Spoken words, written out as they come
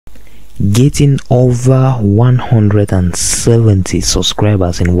Getting over 170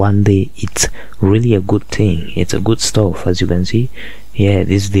 subscribers in one day, it's really a good thing. It's a good stuff. As you can see here,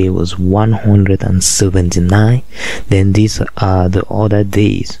 this day was 179. Then these are the other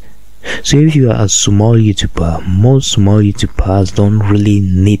days. So if you are a small YouTuber, most small YouTubers don't really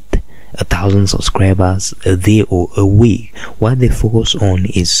need 1,000 subscribers a day or a week. What they focus on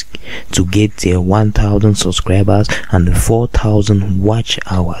is to get their 1,000 subscribers and 4,000 watch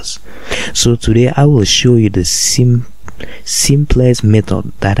hours. So today I will show you the simplest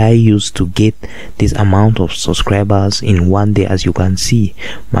method that I use to get this amount of subscribers in one day. As you can see,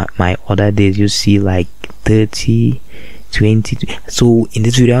 my other days you see like 30, 20. So in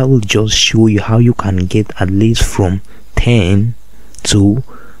this video I will just show you how you can get at least from 10 to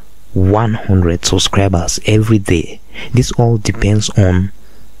 100 subscribers every day. This all depends on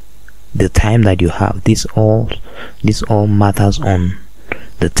the time that you have. This all matters on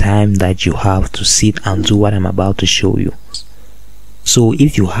the time that you have to sit and do what I'm about to show you. So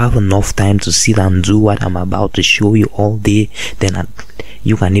if you have enough time to sit and do what I'm about to show you all day, then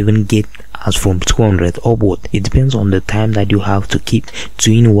you can even get as from 200 upward. It depends on the time that you have to keep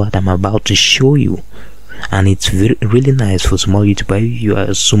doing what I'm about to show you. And it's really nice for small YouTuber. If you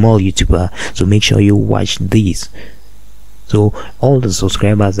are a small YouTuber, so make sure you watch this. So all the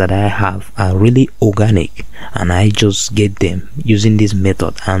subscribers that I have are really organic, and I just get them using this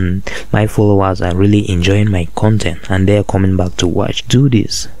method, and my followers are really enjoying my content and they're coming back to watch. Do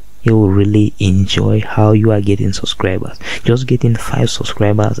this, you will really enjoy how you are getting subscribers. Just getting 5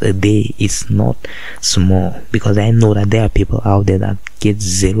 subscribers a day is not small, because I know that there are people out there that get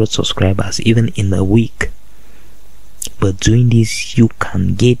 0 subscribers even in a week. But doing this, you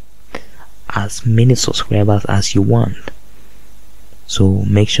can get as many subscribers as you want. So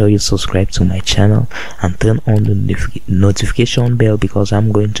make sure you subscribe to my channel and turn on the notification bell, because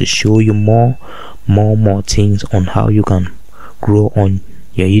I'm going to show you more things on how you can grow on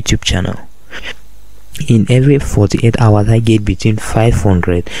your YouTube channel. In every 48 hours I get between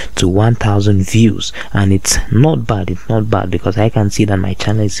 500 to 1,000 views, and it's not bad. It's not bad, because I can see that my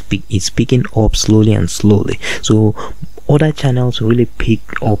channel is picking up slowly and slowly. So other channels really pick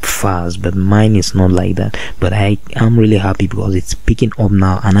up fast, but mine is not like that. But I am really happy because it's picking up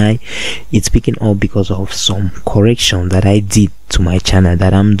now, and it's picking up because of some correction that I did to my channel,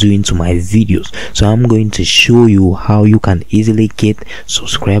 that I'm doing to my videos. So I'm going to show you how you can easily get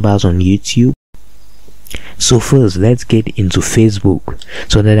subscribers on YouTube. So first, let's get into Facebook,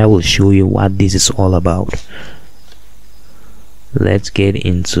 so that I will show you what this is all about. Let's get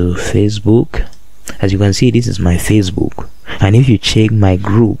into Facebook. As you can see, this is my Facebook, and if you check my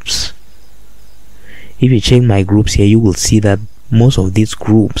groups, here, you will see that most of these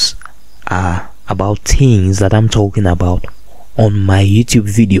groups are about things that I'm talking about on my YouTube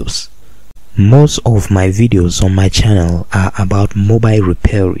videos. Most of my videos on my channel are about mobile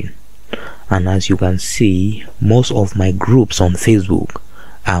repairing, and as you can see, most of my groups on Facebook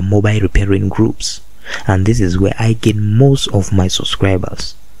are mobile repairing groups, and this is where I get most of my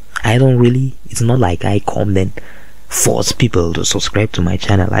subscribers. It's not like I come then force people to subscribe to my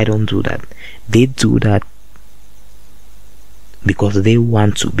channel. I don't do that. They do that because they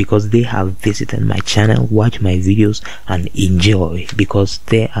want to, because they have visited my channel, watch my videos and enjoy, because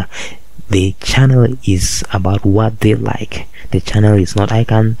the channel is about what they like. The channel is not, I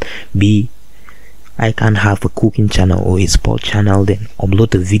can have a cooking channel or a sport channel, then upload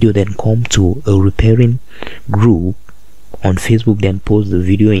the video, then come to a repairing group on Facebook, then post the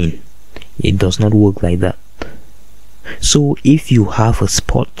video in. It does not work like that. So if you have a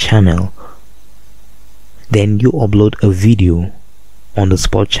sport channel, then you upload a video on the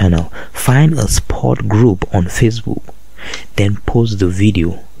sport channel, find a sport group on Facebook, then post the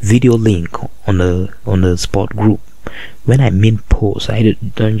video link on the sport group. When I mean post, I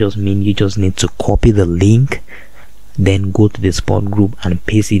don't just mean you just need to copy the link, then go to the sport group and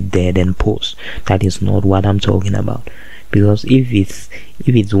paste it there, then post. That is not what I'm talking about. Because if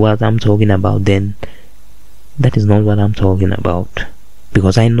it's what I'm talking about, then that is not what I'm talking about.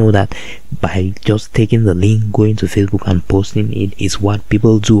 Because I know that by just taking the link, going to Facebook and posting it is what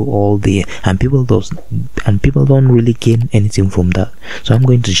people do all day, and people don't really gain anything from that. So I'm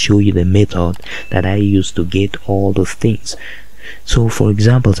going to show you the method that I use to get all those things. So for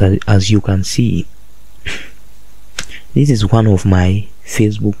example, as you can see, this is one of my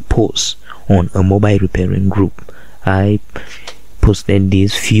Facebook posts on a mobile repairing group. I posted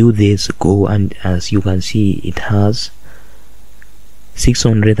this few days ago, and as you can see, it has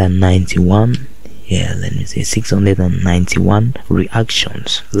 691 let me say 691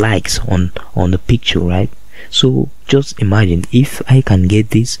 reactions, likes on the picture, right? So just imagine if I can get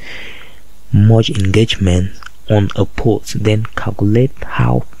this much engagement on a post, then calculate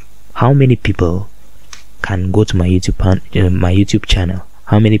how many people can go to my YouTube channel,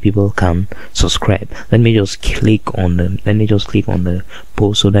 how many people can subscribe. Let me just click on the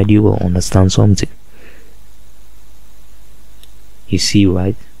post so that you will understand something. You see,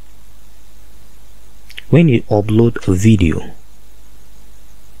 right? When you upload a video,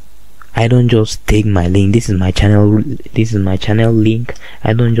 I don't just take my link. This is my channel link.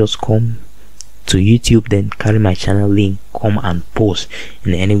 I don't just come to YouTube then carry my channel link, come and post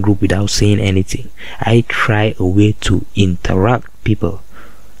in any group without saying anything. I try a way to interact people,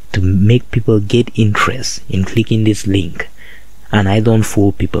 to make people get interest in clicking this link, and I don't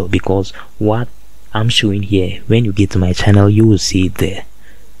fool people, because what I'm showing here, when you get to my channel, you will see it there.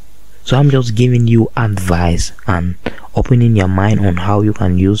 So I'm just giving you advice and opening your mind on how you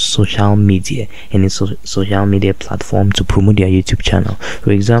can use social media, any social media platform, to promote your YouTube channel.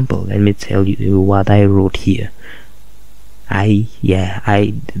 For example, let me tell you what I wrote here.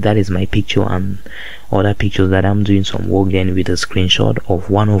 That is my picture and other pictures that I'm doing some work, then with a screenshot of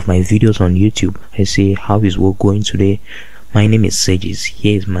one of my videos on YouTube. I say, how is work going today? My name is Sages.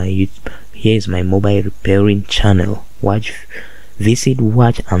 Here is my mobile repairing channel. Visit,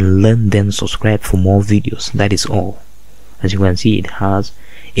 watch and learn, then subscribe for more videos. That is all. As you can see, it has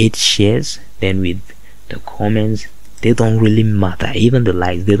 8 shares. Then with the comments, they don't really matter. Even the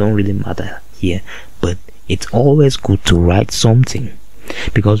likes, they don't really matter here. But it's always good to write something,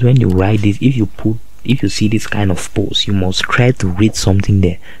 because when you write this, if you see this kind of post, you must try to read something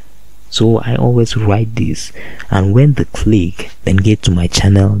there. So I always write this, and when they click, then get to my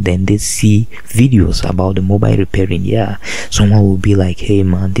channel, then they see videos about the mobile repairing. Yeah, someone will be like, hey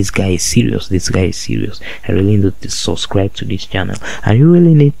man, this guy is serious, I really need to subscribe to this channel. And you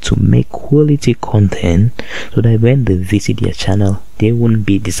really need to make quality content so that when they visit your channel, they won't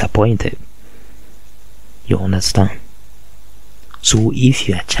be disappointed. You understand? So if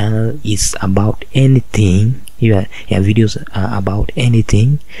your channel is about anything, your videos are about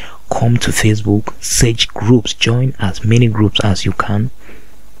anything, come to Facebook, search groups, join as many groups as you can.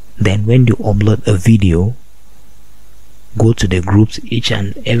 Then when you upload a video, go to the groups, each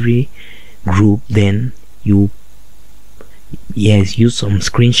and every group, then you use some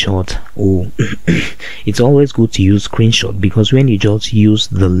screenshot. Or it's always good to use screenshot, because when you just use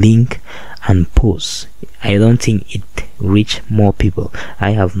the link and post, I don't think it reach more people.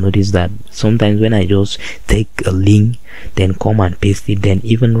 I have noticed that sometimes when I just take a link, then come and paste it, then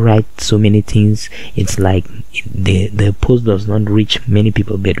even write so many things, it's like the post does not reach many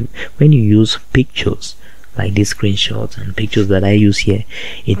people. But when you use pictures like these screenshots and pictures that I use here,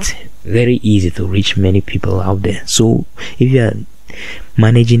 it's very easy to reach many people out there. So if you are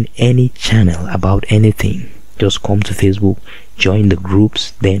managing any channel about anything, just come to Facebook, join the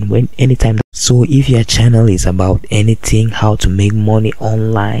groups, then anytime. So if your channel is about anything, how to make money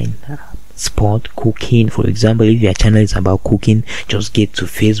online, sport, cooking, for example, if your channel is about cooking, just get to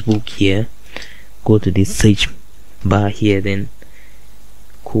Facebook here, go to this search bar here, then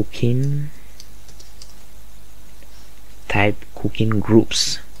cooking, type cooking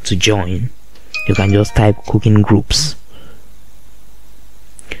groups to join. You can just type cooking groups.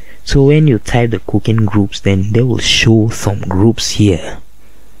 So when you type the cooking groups, then they will show some groups here.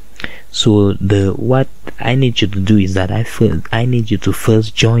 So what I need you to do is that I need you to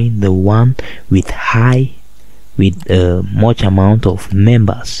first join the one with much amount of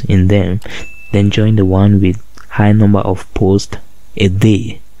members in them, then join the one with high number of posts a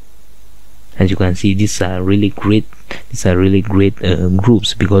day. As you can see, these are really great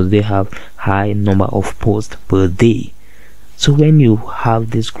groups, because they have high number of posts per day. So when you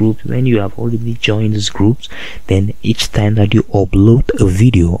have this group, when you have already joined these groups, then each time that you upload a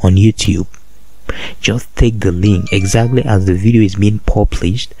video on YouTube, just take the link exactly as the video is being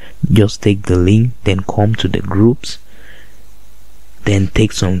published. Just take the link, then come to the groups, then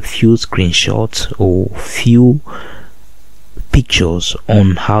take some few screenshots or few pictures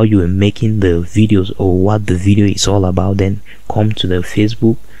on how you are making the videos or what the video is all about. Then come to the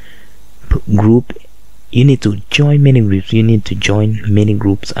Facebook group. You need to join many groups. You need to join many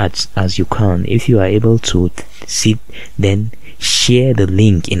groups as you can. If you are able to sit, then share the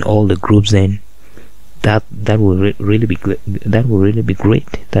link in all the groups. Then that will really be great. That will really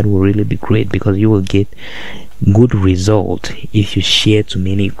be great, because you will get good result if you share to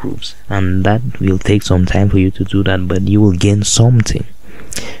many groups, and that will take some time for you to do that, but you will gain something.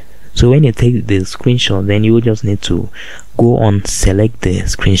 So when you take the screenshot, then you will just need to go on, select the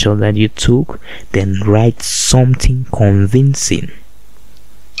screenshot that you took, then write something convincing.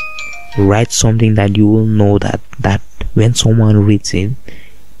 Write something that you will know that when someone reads it,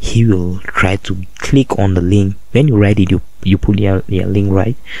 he will try to click on the link. When you write it, you put your link,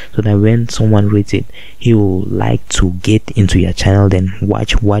 right? So that when someone reads it, he will like to get into your channel, then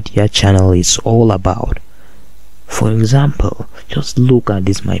watch what your channel is all about. For example, just look at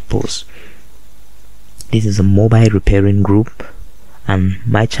this, my post. This is a mobile repairing group, and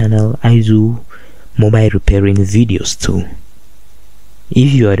my channel, I do mobile repairing videos too.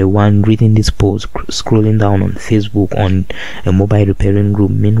 If you are the one reading this post, scrolling down on Facebook on a mobile repairing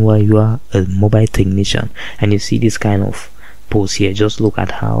group, meanwhile you are a mobile technician, and you see this kind of post here, just look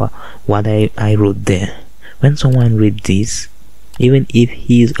at what I wrote there. When someone reads this, even if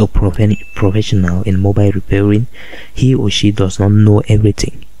he is a professional in mobile repairing, he or she does not know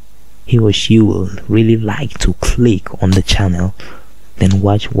everything. He or she will really like to click on the channel, then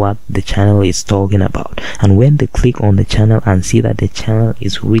watch what the channel is talking about. And when they click on the channel and see that the channel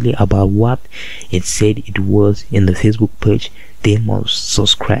is really about what it said it was in the Facebook page, they must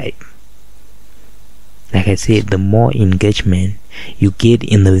subscribe. Like I said, the more engagement you get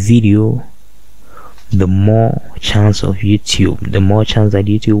in the video, the more chance that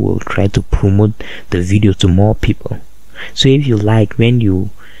YouTube will try to promote the video to more people. So if you like, when you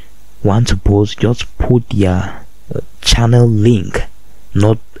want to post, just put your channel link,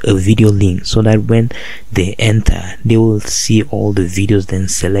 not a video link, so that when they enter, they will see all the videos, then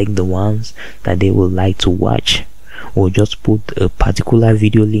select the ones that they would like to watch. Or just put a particular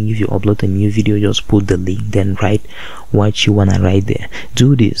video link. If you upload a new video, just put the link, then write what you wanna write there.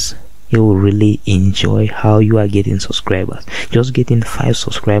 Do this, you will really enjoy how you are getting subscribers. Just getting 5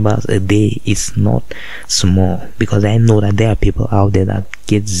 subscribers a day is not small, because I know that there are people out there that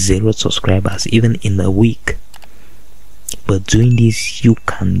get 0 subscribers even in a week. But doing this, you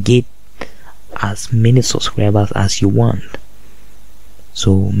can get as many subscribers as you want.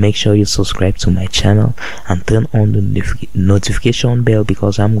 So make sure you subscribe to my channel and turn on the notification bell,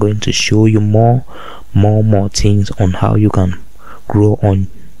 because I'm going to show you more things on how you can grow on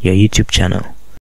your YouTube channel.